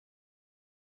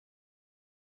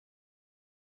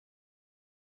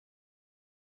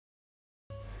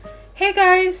Hey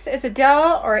guys, it's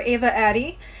Adele or Ava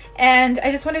Addy, and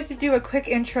I just wanted to do a quick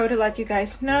intro to let you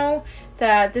guys know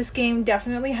that this game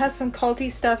definitely has some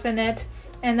culty stuff in it,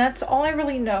 and that's all I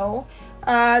really know.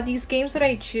 These games that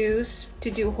I choose to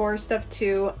do horror stuff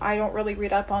to, I don't really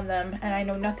read up on them, and I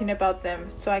know nothing about them,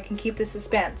 so I can keep the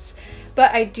suspense.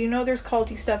 But I do know there's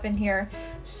culty stuff in here,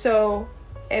 so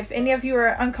if any of you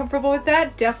are uncomfortable with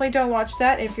that, definitely don't watch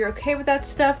that. If you're okay with that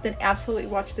stuff, then absolutely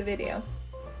watch the video.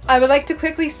 I would like to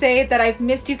quickly say that I've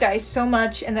missed you guys so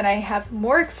much and that I have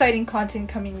more exciting content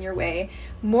coming your way,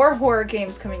 more horror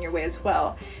games coming your way as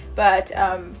well. But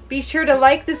be sure to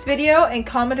like this video and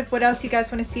comment of what else you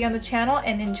guys want to see on the channel,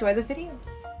 and enjoy the video.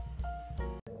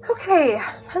 Okay,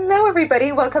 hello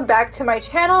everybody, welcome back to my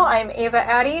channel. I'm Ava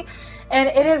Addy, and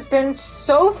it has been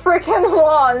so freaking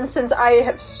long since I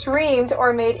have streamed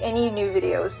or made any new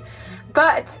videos.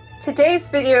 But today's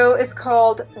video is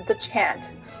called The Chant.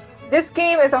 This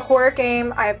game is a horror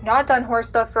game. I have not done horror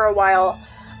stuff for a while,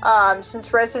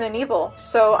 since Resident Evil,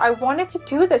 so I wanted to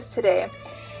do this today.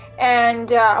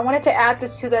 And I wanted to add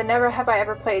this to the Never Have I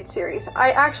Ever Played series.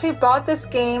 I actually bought this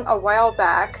game a while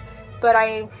back, but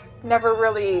I never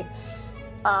really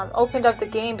opened up the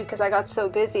game because I got so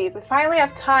busy. But finally I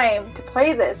have time to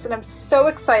play this, and I'm so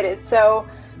excited. So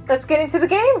let's get into the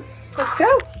game. Let's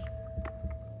go.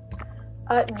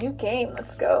 New game.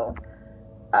 Let's go.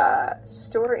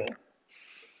 Story.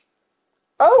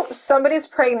 Oh, somebody's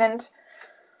pregnant.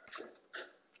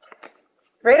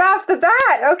 Right off the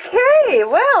bat. Okay,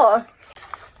 well.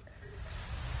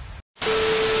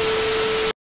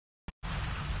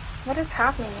 What is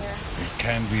happening here? It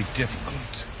can be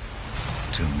difficult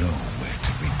to know where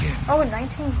to begin. Oh, in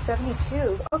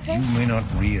 1972. Okay. You may not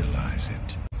realize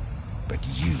it, but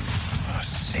you are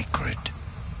sacred.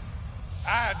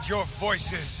 Add your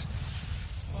voices.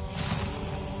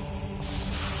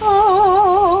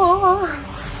 Oh,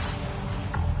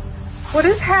 what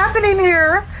is happening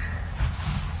here?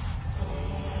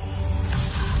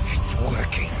 It's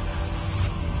working.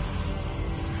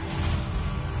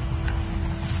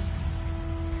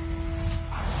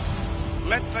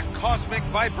 Let the cosmic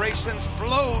vibrations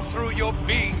flow through your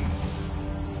being.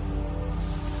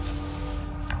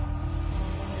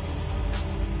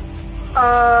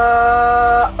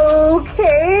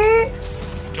 Okay.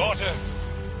 Daughter,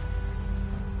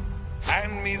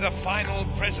 hand me the final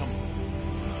prism.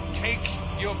 Take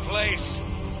your place.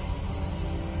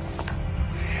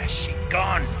 Where has she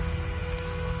gone?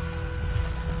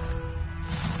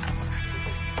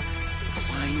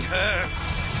 Find her.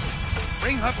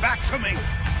 Bring her back to me.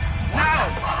 Now!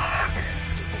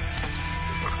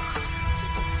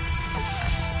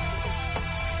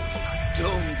 We are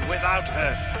doomed without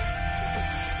her.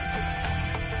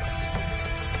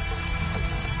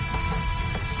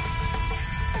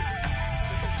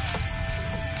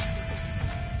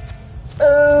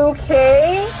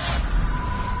 Okay.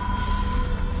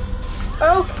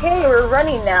 Okay, we're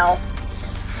running now.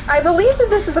 I believe that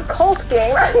this is a cult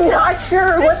game. I'm not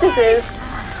sure what this is.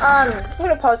 I'm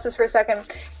gonna pause this for a second.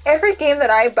 Every game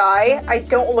that I buy, I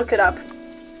don't look it up.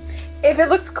 If it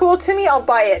looks cool to me, I'll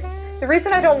buy it. The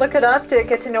reason I don't look it up to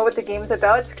get to know what the game is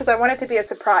about is because I want it to be a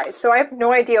surprise. So I have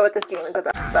no idea what this game is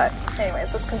about. But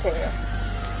anyways, let's continue.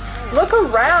 Look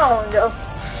around. Oh,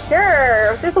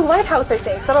 sure. There's a lighthouse, I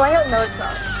think. Is that a lighthouse? No, it's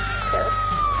not. Okay,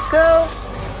 let's go.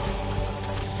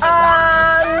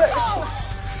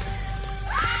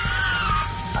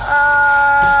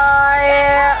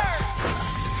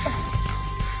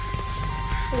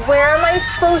 Where am I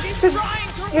supposed to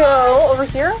go? Over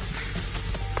here?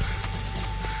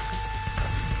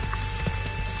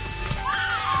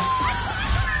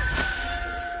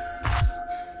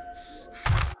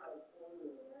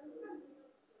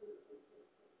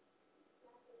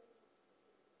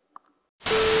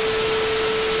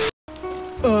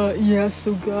 Yeah,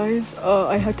 so guys,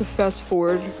 I had to fast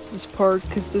forward this part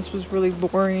because this was really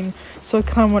boring, so I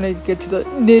kind of want to get to the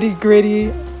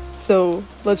nitty-gritty, so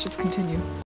let's just continue.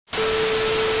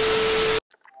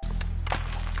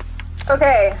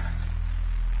 Okay.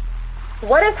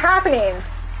 What is happening?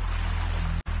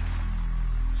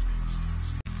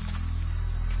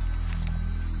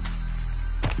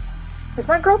 Is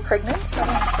my girl pregnant? I don't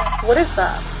understand. What is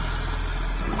that?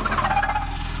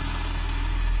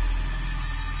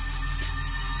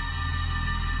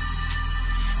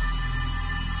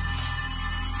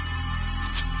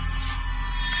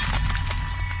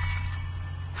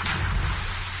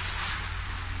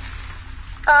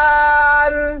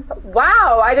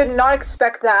 Wow, I did not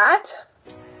expect that.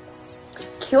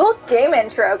 Cool game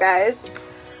intro, guys.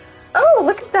 Oh,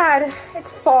 look at that. It's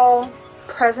fall.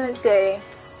 Present day.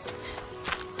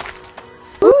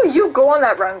 Ooh, Woo! You go on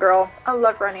that run, girl. I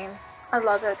love running. I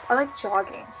love it. I like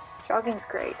jogging. Jogging's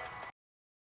great.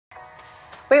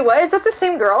 Wait, what? Is that the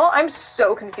same girl? I'm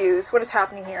so confused. What is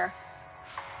happening here?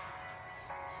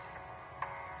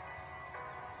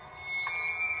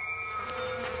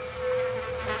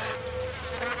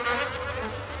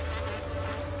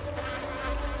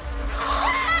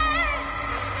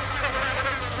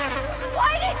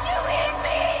 Why did you leave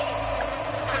me?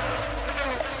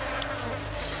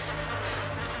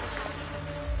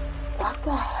 What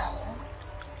the hell?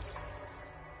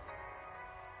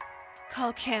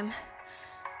 Call Kim.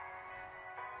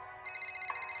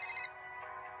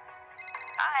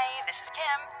 Hi, this is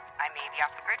Kim. I may be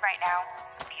off the grid right now.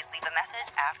 Please leave a message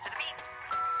after the beep.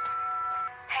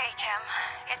 Hey, Kim.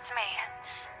 It's me.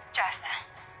 Jess.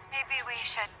 Maybe we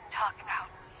should talk about,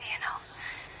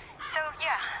 So,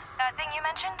 yeah, that thing you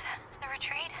mentioned, the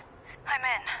retreat, I'm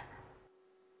in.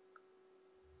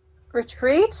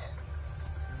 Retreat?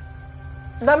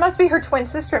 That must be her twin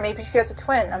sister. Maybe she has a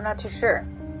twin. I'm not too sure.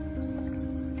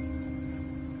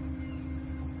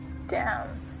 Damn.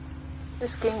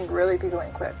 This game would really be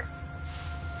going quick.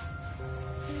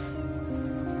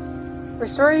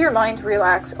 Restore your mind,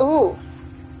 relax. Ooh.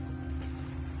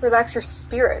 Relax your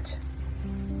spirit.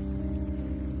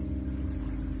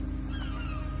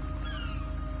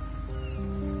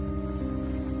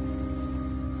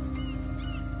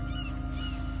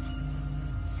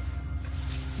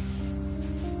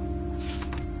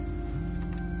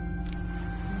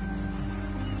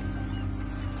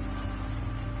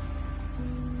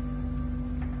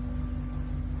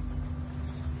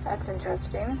 That's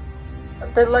interesting.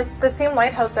 The same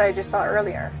lighthouse that I just saw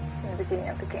earlier in the beginning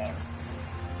of the game.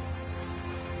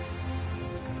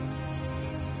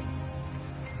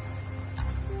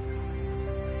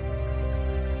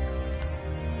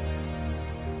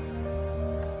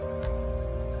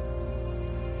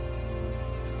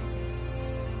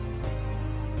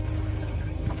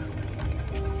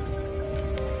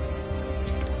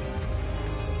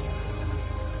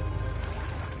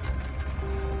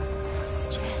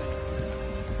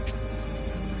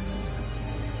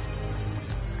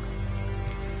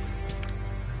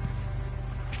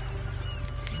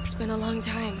 It's been a long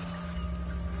time.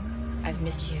 I've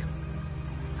missed you.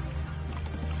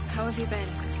 How have you been,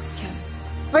 Kim?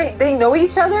 Wait, they know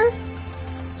each other?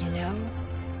 You know,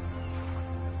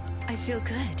 I feel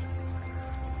good.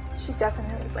 She's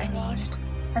definitely brainwashed.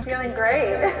 I'm feeling this great.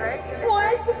 place-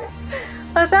 What?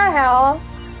 What the hell?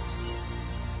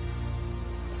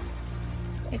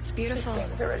 It's This beautiful.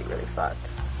 game's already really fucked.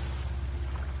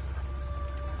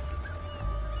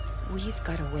 We've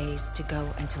got a ways to go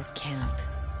until camp.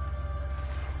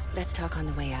 Let's talk on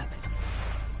the way up.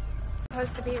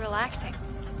 Supposed to be relaxing.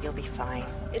 You'll be fine.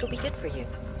 It'll be good for you.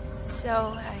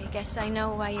 So, I guess I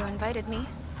know why you invited me.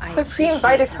 I So she appreciate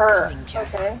invited you her. coming,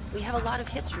 Jess. Okay. We have a lot of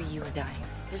history, you and I.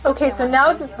 There's Okay, something so I now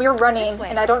want to show you. we're running, This way.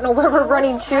 and I don't know where So we're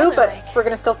running what's to, Tyler but like? we're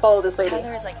gonna still follow this lady.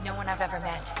 Tyler is like no one I've ever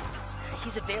met.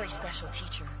 He's a very special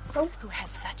teacher Oh. who has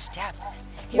such depth.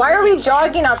 He Why are really we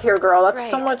jogging up here, girl? That's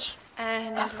so Right. much.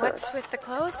 And effort. what's with the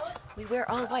clothes? We wear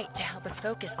all white to help us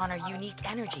focus on our unique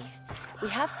energy. We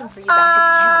have some for you back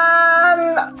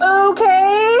at the camp.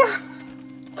 Okay.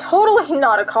 Totally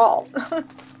not a call.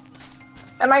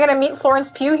 Am I gonna meet Florence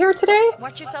Pugh here today?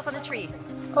 Watch yourself on the tree.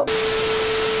 Oh.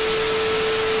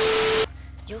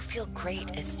 You'll feel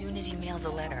great as soon as you mail the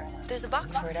letter. There's a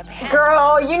box for it up ahead.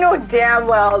 Girl, you know damn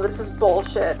well this is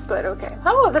bullshit, but okay.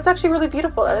 Oh, that's actually really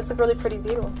beautiful. That's a really pretty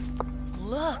view.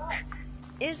 Look!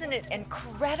 Isn't it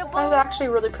incredible? That's actually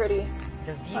really pretty.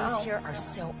 The views Wow. here are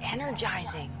so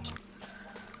energizing.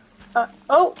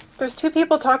 Oh, there's two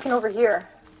people talking over here,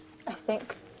 I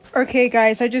think. Okay,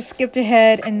 guys, I just skipped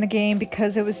ahead in the game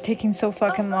because it was taking so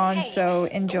fucking long, hey. so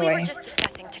We enjoy. were just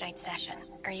discussing tonight's session.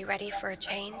 Are you ready for a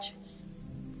change?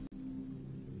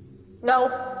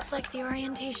 No. It's like the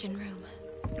orientation room.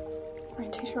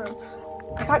 Orientation room.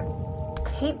 I got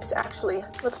tapes, actually.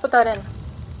 Let's put that in.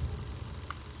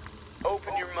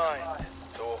 Open your mind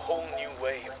to a whole new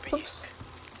way of being. Oops.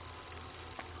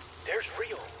 There's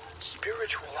real,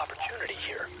 spiritual opportunity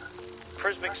here.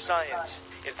 Prismic science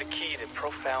is the key to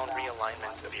profound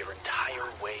realignment of your entire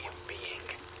way of being.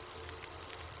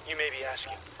 You may be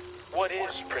asking, what is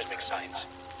prismic science?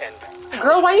 And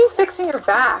Girl, why are you fixing your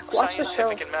back? Watch the show.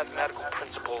 scientific and mathematical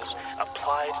principles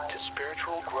applied to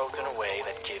spiritual growth in a way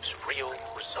that gives real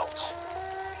results.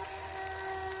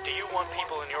 Do you want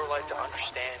people in your life to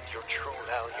understand your true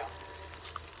value?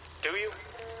 Do you?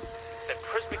 Then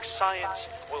Prismic Science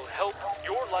will help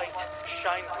your light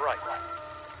shine bright.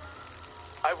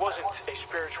 I wasn't a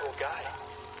spiritual guy,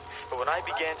 but when I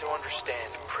began to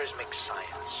understand Prismic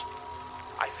Science,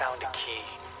 I found a key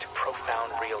to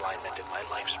profound realignment in my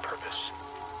life's purpose.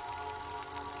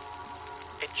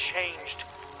 It changed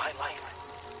my life,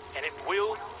 and it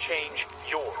will change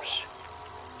yours.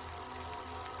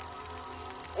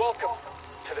 Welcome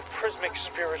to the Prismic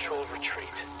Spiritual Retreat,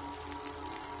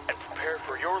 and prepare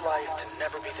for your life to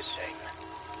never be the same.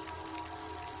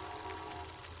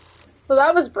 Well,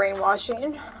 that was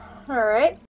brainwashing.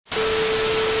 Alright.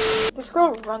 This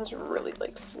girl runs really,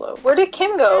 like, slow. Where did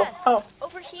Kim go? Jess, oh.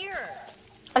 over here.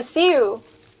 I see you.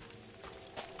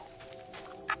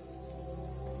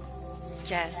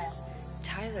 Jess,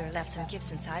 Tyler left some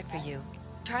gifts inside for you.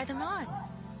 Try them on.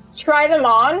 Try them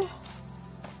on?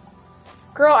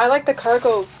 Girl, I like the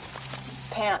cargo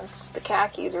pants. The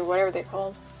khakis, or whatever they're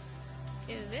called.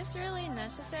 Is this really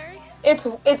necessary?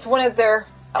 It's one of their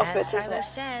outfits, As isn't Tyler it?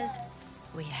 says,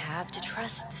 we have to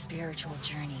trust the spiritual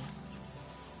journey.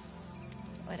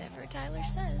 Whatever Tyler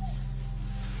says.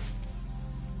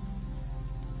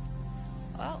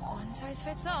 Well, one size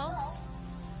fits all.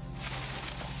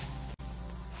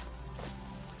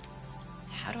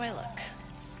 How do I look?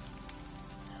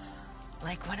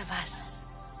 Like one of us.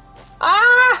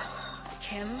 Ah!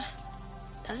 Kim,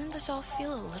 doesn't this all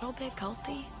feel a little bit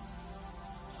culty?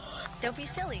 Don't be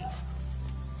silly.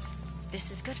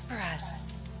 This is good for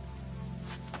us.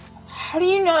 How do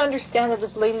you not understand that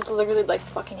this lady's literally, like,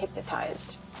 fucking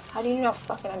hypnotized? How do you not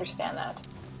fucking understand that?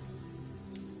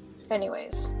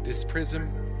 Anyways. This prism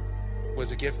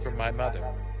was a gift from my mother,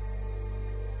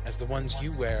 as the ones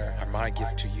you wear are my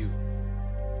gift to you.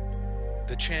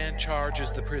 The chant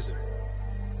charges the prism,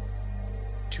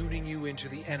 tuning you into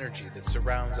the energy that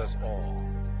surrounds us all.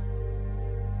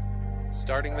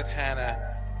 Starting with Hannah,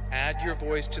 add your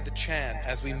voice to the chant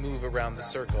as we move around the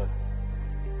circle.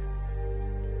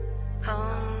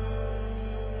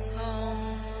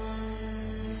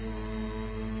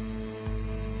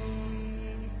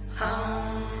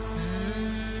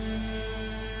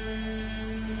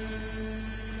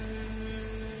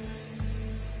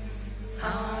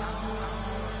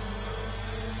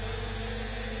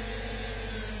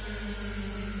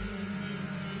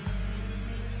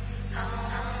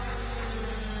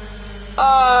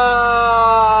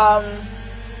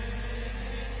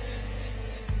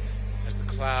 As the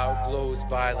cloud glows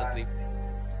violently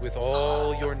with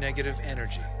all your negative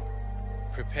energy,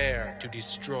 prepare to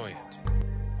destroy it.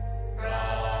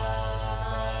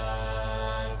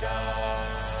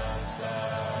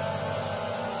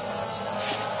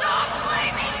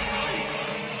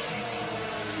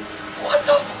 What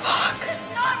the fuck?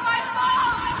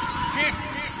 Here!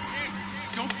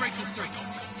 Don't break the circle.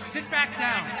 Sit back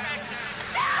down.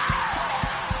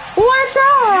 What the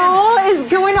hell is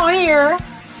going on here?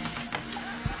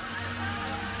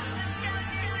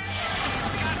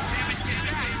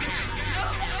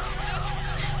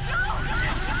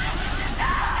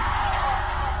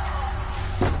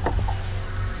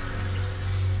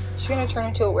 Is she gonna turn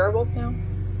into a werewolf now?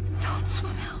 Don't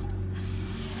swim out.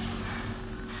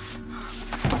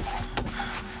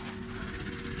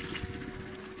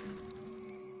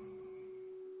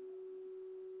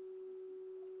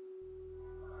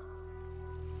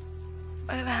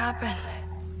 What had happened?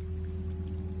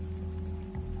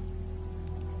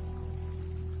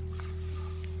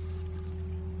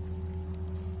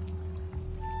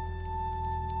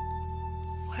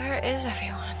 Where is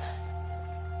everyone?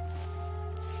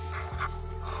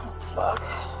 Fuck.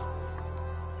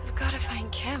 We've got to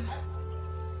find Kim.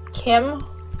 Kim?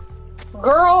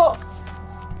 Girl,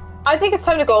 I think it's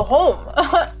time to go home.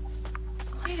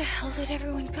 Where the hell did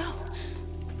everyone go?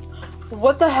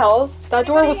 What the hell? That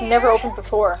door was Anybody never here? opened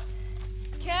before.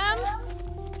 Kim?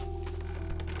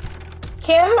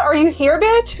 Kim, are you here,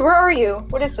 bitch? Where are you?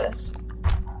 What is this?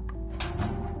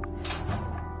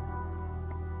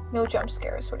 No jump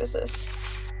scares. What is this?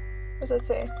 What does that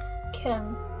say?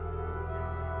 Kim.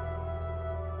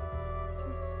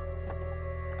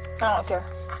 I don't care.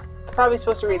 I'm probably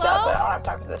supposed to read that, but I don't have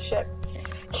time for this shit.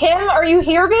 Kim, are you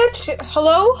here, bitch?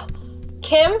 Hello?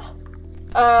 Kim?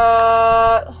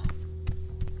 I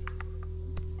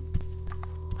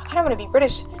kind of want to be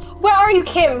British. Where are you,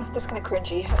 Kim? That's kind of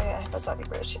cringy. Oh, yeah, let's not be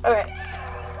British. Okay.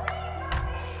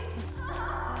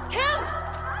 Kim!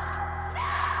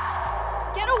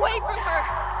 Get away from her!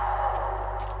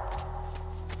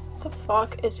 What the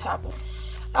fuck is happening?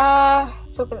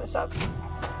 Let's open this up.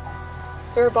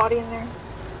 Is there a body in there?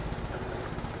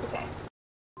 Okay.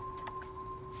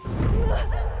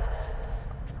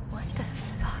 What the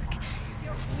fuck?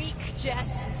 You're weak,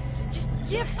 Jess. Just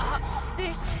give up.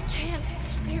 This can't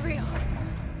be real.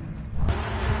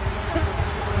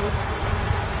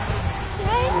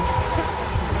 Jess?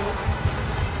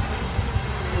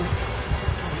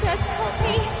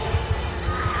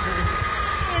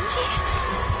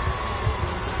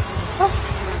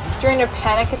 during a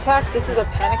panic attack? This is a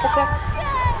panic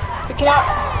attack? We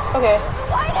cannot... Okay.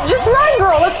 Just run,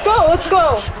 girl! Let's go! Let's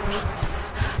go!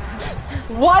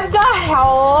 What the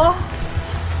hell?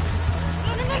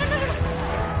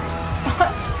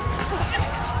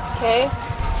 Okay.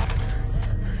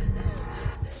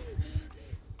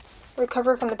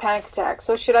 Recover from the panic attack.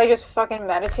 So should I just fucking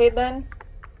meditate then?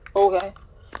 Okay.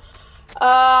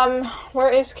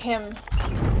 Where is Kim?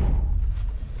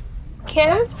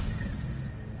 Kim?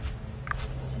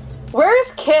 Where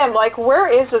is Kim? Like, where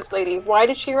is this lady? Why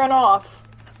did she run off?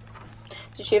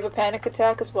 Did she have a panic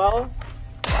attack as well?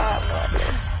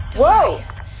 Whoa! Worry.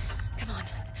 Come on,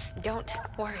 don't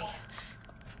worry.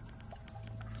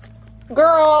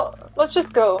 Girl, let's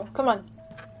just go. Come on.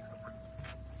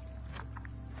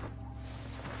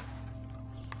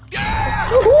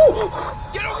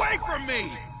 Get away from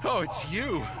me! Oh, it's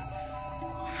you.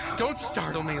 Don't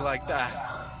startle me like that.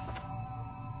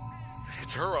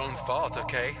 It's her own fault,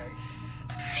 okay?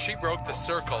 She broke the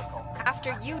circle.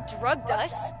 After you drugged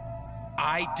us.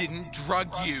 I didn't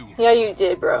drug you. Yeah, you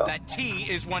did, bro. That tea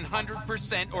is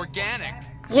 100% organic.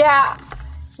 Yeah.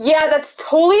 Yeah, that's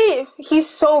totally... He's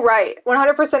so right.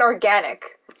 100% organic.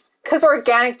 Because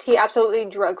organic tea absolutely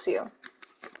drugs you.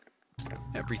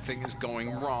 Everything is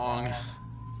going wrong.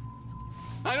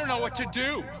 I don't know what to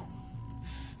do.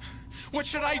 What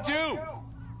should I do?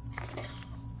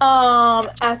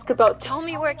 Ask about... Tell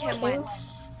me where Kim went.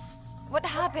 What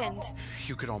happened?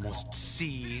 You could almost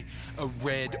see a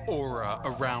red aura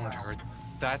around her.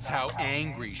 That's how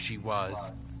angry she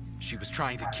was. She was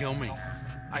trying to kill me.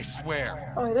 I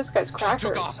swear. Oh, this guy's crackers. She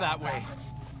took off that way.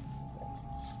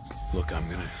 Look, I'm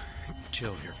gonna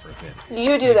chill here for a bit.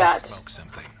 You do Maybe that. Smoke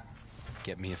something.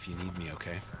 Get me if you need me,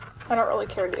 okay? I don't really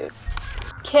care, dude.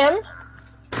 Kim?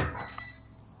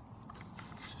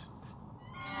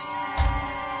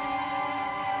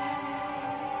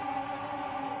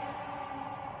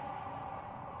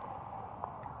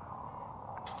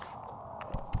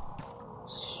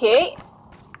 Okay.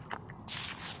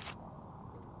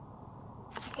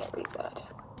 I can't read that.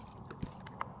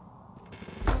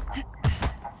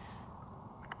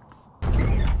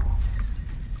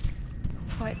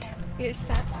 What is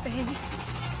that thing?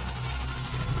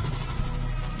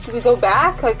 Do we go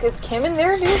back? Like, is Kim in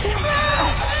there, dude?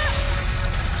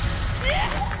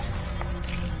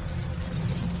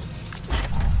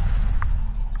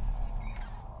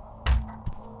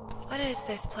 What is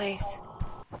this place?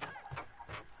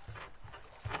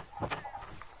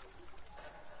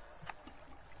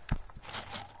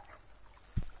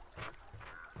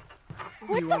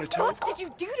 You want to talk? What did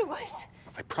you do to us?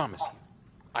 I promise you,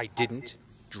 I didn't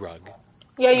drug.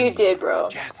 Yeah, you did, bro.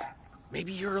 Jess,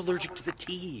 maybe you're allergic to the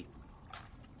tea.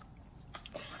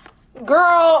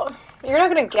 Girl, you're not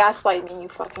gonna gaslight me, you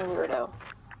fucking weirdo.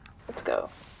 Let's go.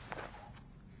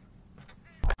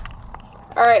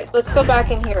 Alright, let's go back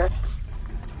in here.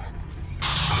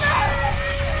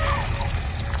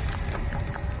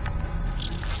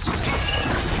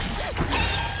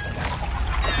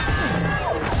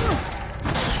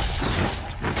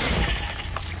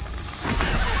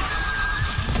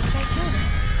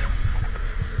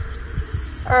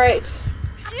 Alright.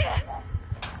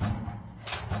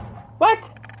 What?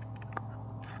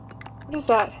 What is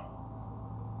that?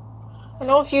 An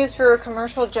old fuse for a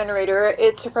commercial generator.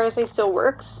 It surprisingly still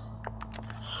works.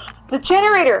 The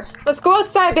generator! Let's go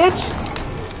outside, bitch!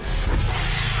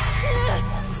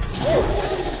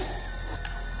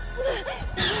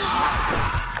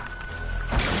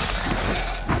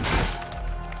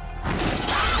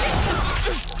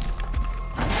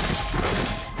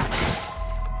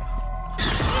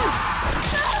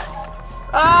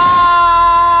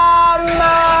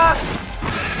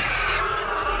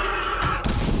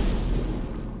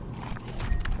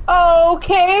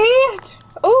 Okay.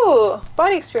 Ooh,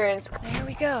 body experience. There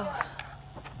we go.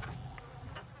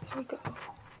 There we go.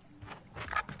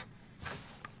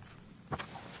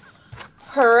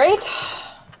 Alright.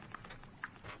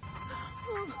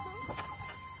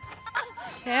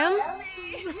 Kim?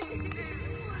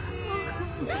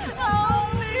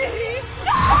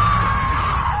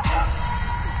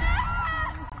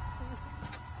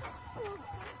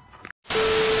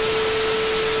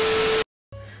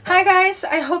 Hi guys,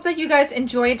 I hope that you guys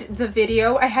enjoyed the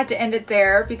video. I had to end it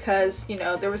there because, you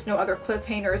know, there was no other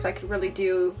cliffhangers I could really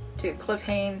do to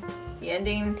cliffhang the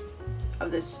ending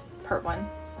of this part 1.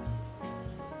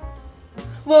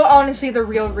 Well, honestly, the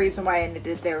real reason why I ended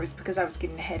it there was because I was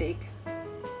getting a headache.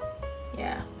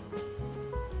 Yeah.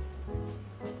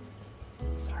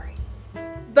 Sorry.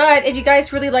 But if you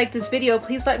guys really like this video,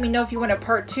 please let me know if you want a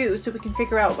part 2 so we can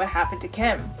figure out what happened to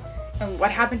Kim and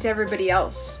what happened to everybody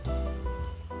else.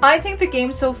 I think the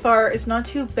game so far is not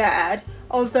too bad,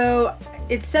 although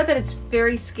it's said that it's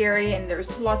very scary and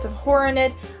there's lots of horror in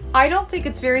it. I don't think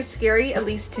it's very scary, at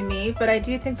least to me, but I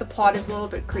do think the plot is a little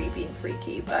bit creepy and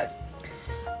freaky. But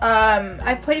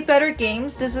I've played better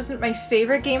games. This isn't my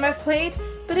favorite game I've played,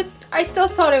 but I still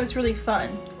thought it was really fun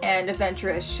and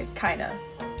adventurous, kinda.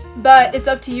 But it's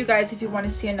up to you guys if you want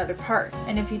to see another part.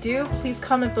 And if you do, please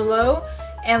comment below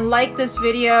and like this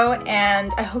video,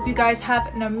 and I hope you guys have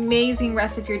an amazing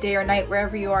rest of your day or night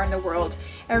wherever you are in the world.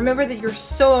 And remember that you're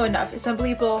so enough. It's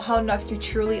unbelievable how enough you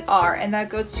truly are, and that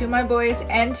goes to my boys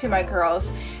and to my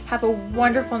girls. Have a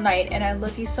wonderful night, and I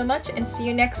love you so much, and see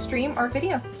you next stream or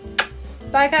video.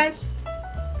 Bye guys!